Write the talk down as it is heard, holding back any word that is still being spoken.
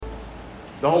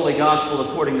The Holy Gospel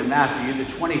according to Matthew, the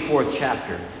 24th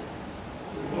chapter.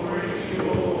 Glory to you,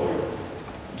 Lord.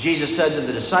 Jesus said to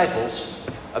the disciples,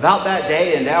 "About that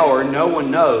day and hour no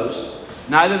one knows,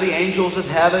 neither the angels of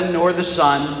heaven nor the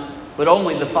Son, but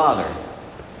only the Father.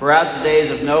 For as the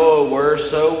days of Noah were,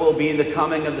 so will be the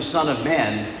coming of the Son of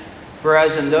Man. For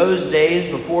as in those days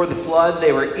before the flood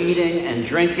they were eating and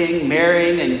drinking,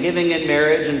 marrying and giving in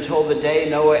marriage until the day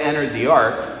Noah entered the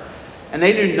ark. And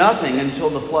they knew nothing until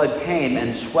the flood came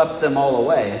and swept them all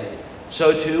away.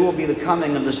 So too will be the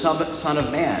coming of the Son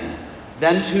of Man.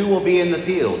 Then two will be in the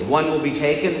field. One will be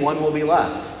taken, one will be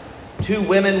left. Two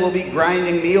women will be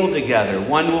grinding meal together.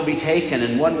 One will be taken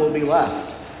and one will be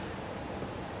left.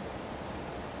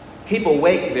 Keep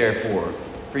awake, therefore,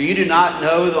 for you do not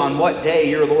know on what day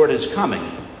your Lord is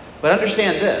coming. But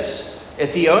understand this,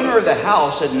 if the owner of the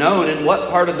house had known in what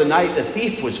part of the night the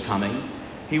thief was coming,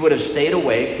 he would have stayed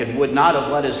awake and would not have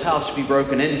let his house be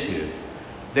broken into.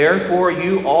 Therefore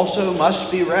you also must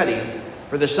be ready,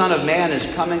 for the Son of Man is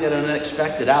coming at an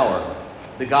unexpected hour."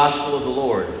 The Gospel of the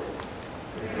Lord.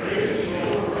 Praise to you,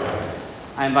 Lord Christ.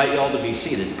 I invite you all to be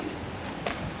seated.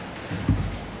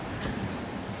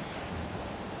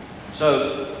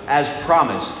 So, as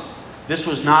promised, this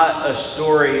was not a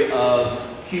story of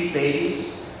cute babies.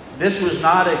 This was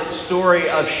not a story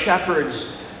of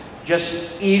shepherds just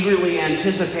eagerly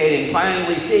anticipating,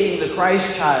 finally seeing the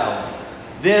Christ child.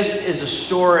 This is a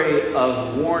story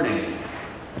of warning.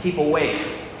 Keep awake,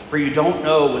 for you don't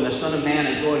know when the Son of Man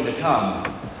is going to come.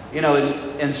 You know,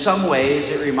 in some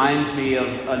ways, it reminds me of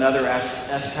another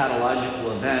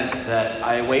eschatological event that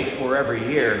I wait for every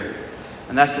year,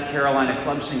 and that's the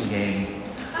Carolina-Clemson game.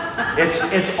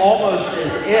 It's almost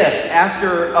as if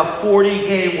after a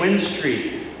 40-game win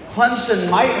streak, Clemson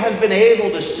might have been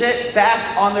able to sit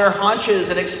back on their haunches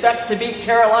and expect to beat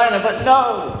Carolina, but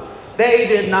no, they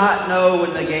did not know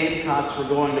when the Gamecocks were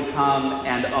going to come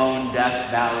and own Death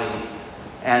Valley.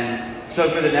 And so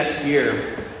for the next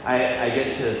year, I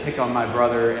get to pick on my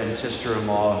brother and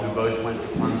sister-in-law who both went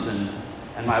to Clemson,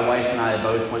 and my wife and I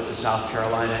both went to South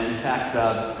Carolina. In fact,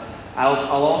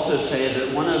 I'll also say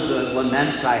that one of the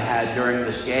laments I had during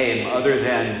this game, other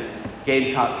than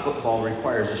Gamecock football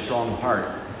requires a strong heart,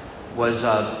 was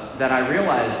that I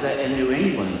realized that in New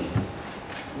England,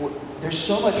 there's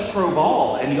so much pro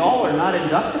ball, and y'all are not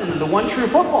inducted into the one true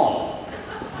football.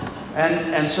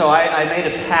 And so I made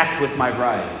a pact with my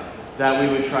bride that we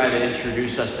would try to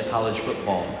introduce us to college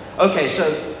football. Okay,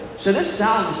 so this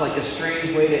sounds like a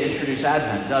strange way to introduce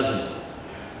Advent, doesn't it?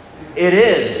 It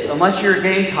is, unless you're a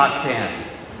Gamecock fan.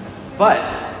 But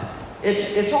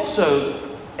it's also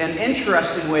an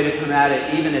interesting way to come at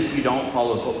it, even if you don't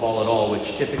follow football at all,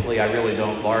 which typically I really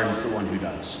don't. Lauren's the one who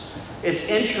does. It's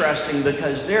interesting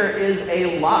because there is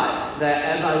a lot that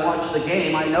as I watch the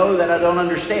game, I know that I don't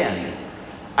understand.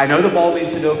 I know the ball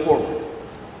needs to go forward.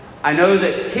 I know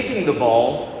that kicking the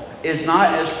ball is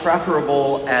not as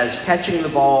preferable as catching the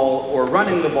ball or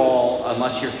running the ball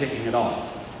unless you're kicking it off.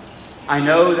 I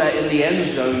know that in the end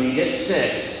zone you get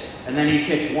 6 and then you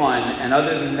kick 1, and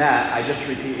other than that, I just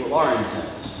repeat what Lauren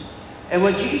says. And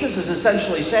what Jesus is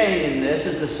essentially saying in this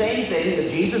is the same thing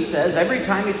that Jesus says every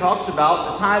time he talks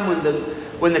about the time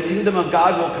when the kingdom of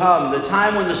God will come, the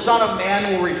time when the Son of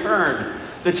Man will return,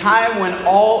 the time when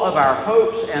all of our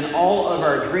hopes and all of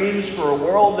our dreams for a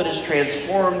world that is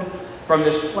transformed from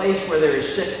this place where there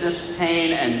is sickness,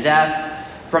 pain, and death,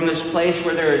 from this place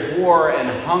where there is war and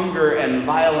hunger and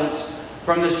violence,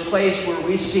 from this place where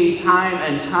we see time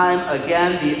and time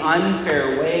again the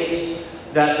unfair ways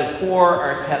that the poor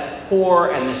are kept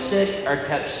poor and the sick are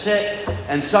kept sick,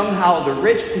 and somehow the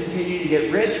rich continue to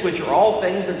get rich, which are all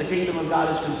things that the kingdom of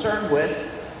God is concerned with.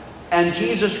 And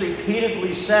Jesus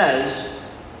repeatedly says,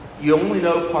 you only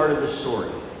know part of the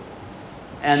story.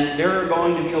 And there are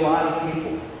going to be a lot of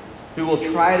people who will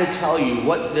try to tell you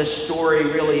what this story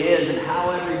really is and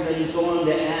how everything's going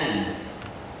to end.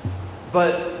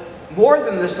 But more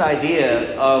than this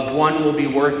idea of one will be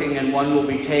working and one will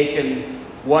be taken,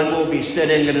 one will be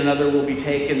sitting and another will be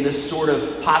taken, this sort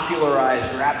of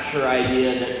popularized rapture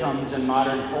idea that comes in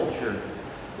modern culture,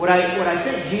 what I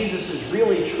think Jesus is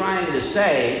really trying to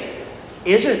say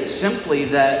isn't simply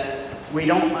that we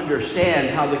don't understand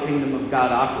how the kingdom of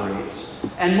God operates.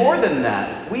 And more than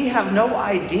that, we have no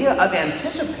idea of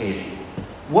anticipating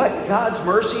what God's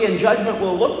mercy and judgment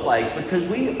will look like, because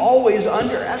we always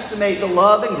underestimate the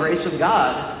love and grace of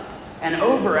God and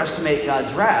overestimate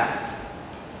God's wrath.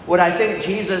 What I think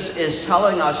Jesus is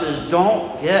telling us is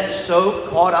don't get so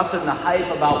caught up in the hype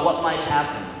about what might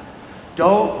happen.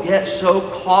 Don't get so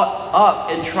caught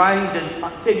up in trying to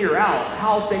figure out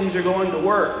how things are going to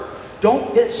work.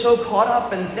 Don't get so caught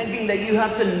up in thinking that you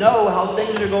have to know how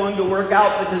things are going to work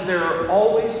out, because there are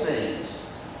always things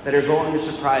that are going to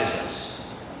surprise us.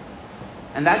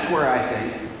 And that's where I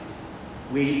think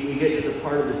we get to the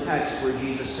part of the text where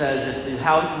Jesus says if the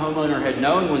homeowner had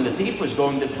known when the thief was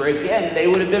going to break in, they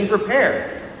would have been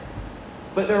prepared.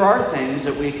 But there are things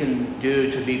that we can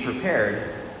do to be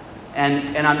prepared.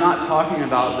 And I'm not talking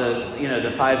about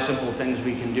the 5 simple things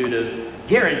we can do to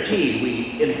guarantee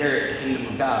we inherit the kingdom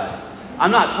of God.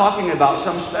 I'm not talking about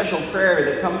some special prayer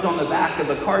that comes on the back of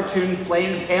a cartoon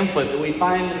flamed pamphlet that we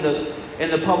find in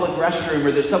the public restroom,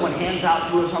 or that someone hands out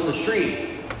to us on the street.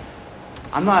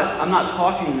 I'm not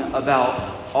talking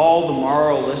about all the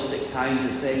moralistic kinds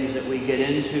of things that we get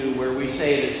into where we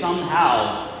say that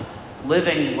somehow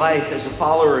living life as a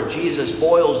follower of Jesus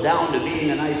boils down to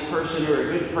being a nice person or a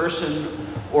good person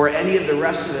or any of the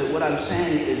rest of it. What I'm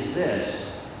saying is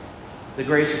this: the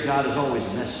grace of God is always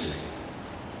a mystery.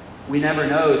 We never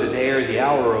know the day or the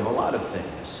hour of a lot of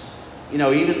things.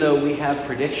 Even though we have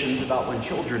predictions about when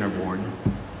children are born,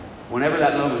 whenever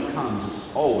that moment comes,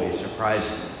 it's always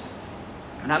surprising.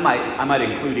 And I might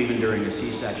include even during a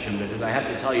C-section, because I have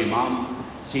to tell you, Mom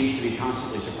seems to be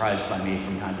constantly surprised by me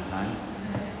from time to time.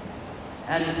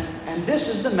 And this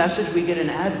is the message we get in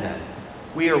Advent.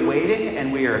 We are waiting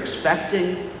and we are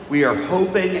expecting, we are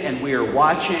hoping and we are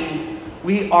watching.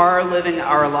 We are living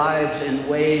our lives in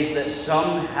ways that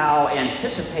somehow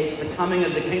anticipates the coming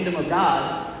of the kingdom of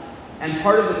God. And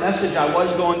part of the message I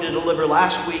was going to deliver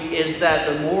last week is that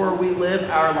the more we live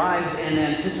our lives in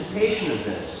anticipation of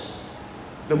this,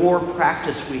 the more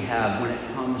practice we have when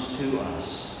it comes to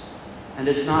us. And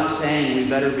it's not saying we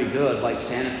better be good like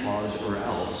Santa Claus or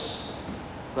else,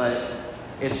 but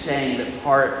it's saying that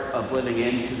part of living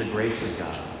into the grace of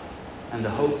God and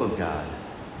the hope of God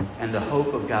and the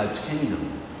hope of God's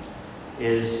kingdom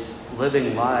is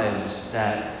living lives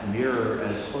that mirror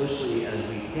as closely as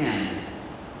we can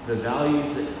the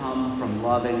values that come from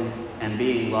loving and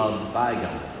being loved by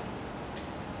God.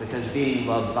 Because being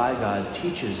loved by God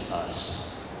teaches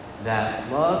us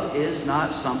that love is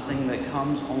not something that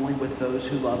comes only with those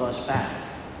who love us back.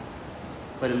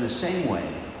 But in the same way,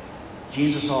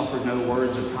 Jesus offered no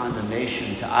words of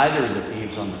condemnation to either of the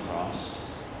thieves on the cross,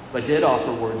 but did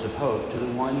offer words of hope to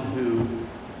the one who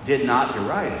did not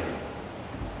deride him.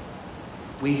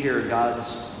 We hear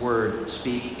God's word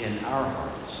speak in our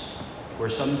hearts, where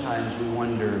sometimes we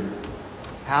wonder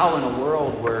how in a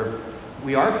world where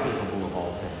we are capable of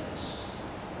all things,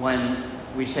 when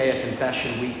we say a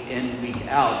confession week in, week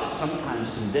out, that sometimes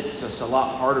convicts us a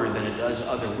lot harder than it does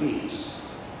other weeks.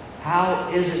 How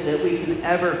is it that we can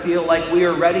ever feel like we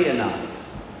are ready enough?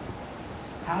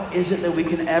 How is it that we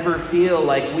can ever feel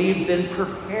like we've been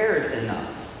prepared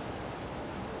enough?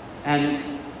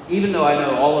 And even though I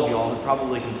know all of y'all have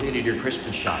probably completed your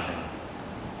Christmas shopping,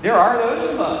 there are those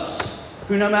of us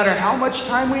who, no matter how much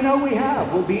time we know we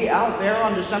have, will be out there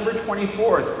on December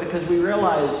 24th because we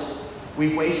realize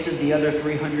we've wasted the other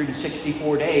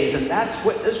 364 days, and that's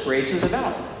what this grace is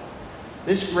about.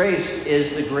 This grace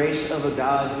is the grace of a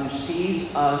God who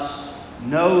sees us,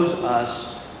 knows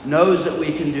that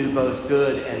we can do both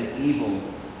good and evil,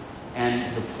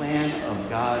 and the plan of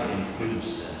God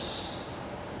includes this.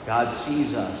 God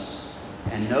sees us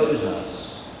and knows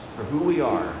us for who we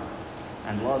are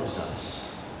and loves us.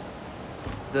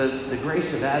 The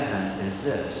grace of Advent is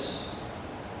this.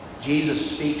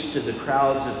 Jesus speaks to the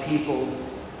crowds of people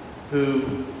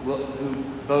who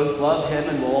both love him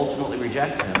and will ultimately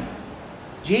reject him.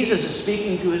 Jesus is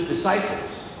speaking to his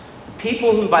disciples,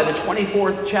 people who by the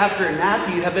 24th chapter in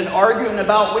Matthew have been arguing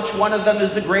about which one of them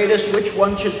is the greatest, which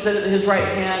one should sit at his right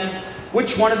hand,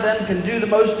 which one of them can do the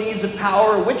most deeds of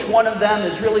power, which one of them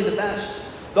is really the best.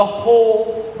 The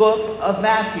whole book of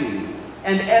Matthew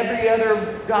and every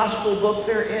other gospel book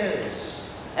there is.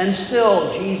 And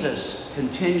still Jesus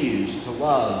continues to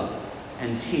love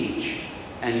and teach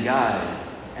and guide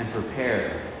and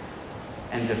prepare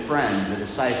and befriend the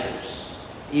disciples,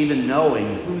 even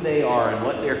knowing who they are and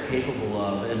what they're capable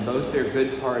of in both their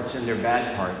good parts and their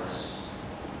bad parts.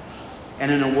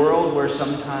 And in a world where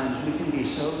sometimes we can be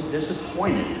so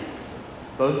disappointed,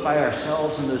 both by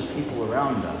ourselves and those people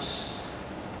around us,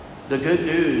 the good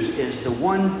news is the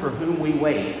one for whom we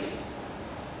wait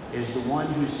is the one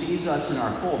who sees us in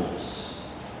our fullness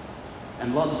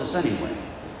and loves us anyway,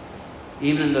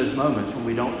 even in those moments when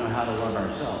we don't know how to love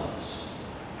ourselves.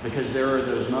 Because there are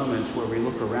those moments where we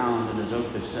look around, and as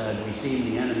Opus said, we see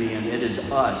the enemy and it is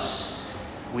us.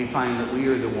 We find that we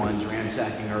are the ones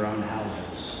ransacking our own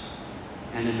houses.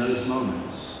 And in those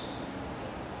moments,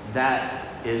 that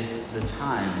is the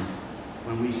time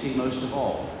when we see most of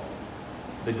all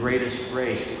the greatest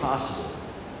grace possible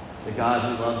the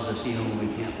God who loves us even when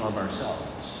we can't love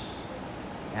ourselves.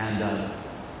 And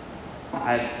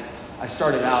I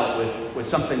started out with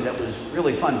something that was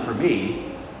really fun for me,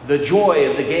 the joy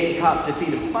of the Gamecock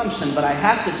defeat of Clemson, but I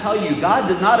have to tell you, God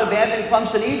did not abandon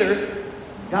Clemson either.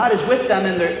 God is with them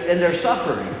in their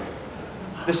suffering.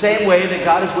 The same way that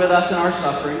God is with us in our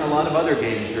suffering a lot of other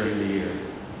games during the year.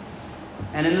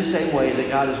 And in the same way that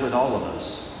God is with all of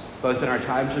us, both in our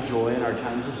times of joy and our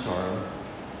times of sorrow,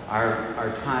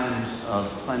 our times of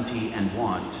plenty and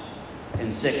want,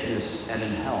 in sickness and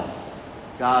in health.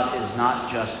 God is not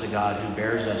just the God who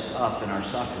bears us up in our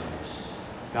sufferings.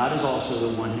 God is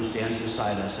also the one who stands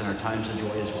beside us in our times of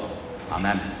joy as well.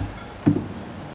 Amen.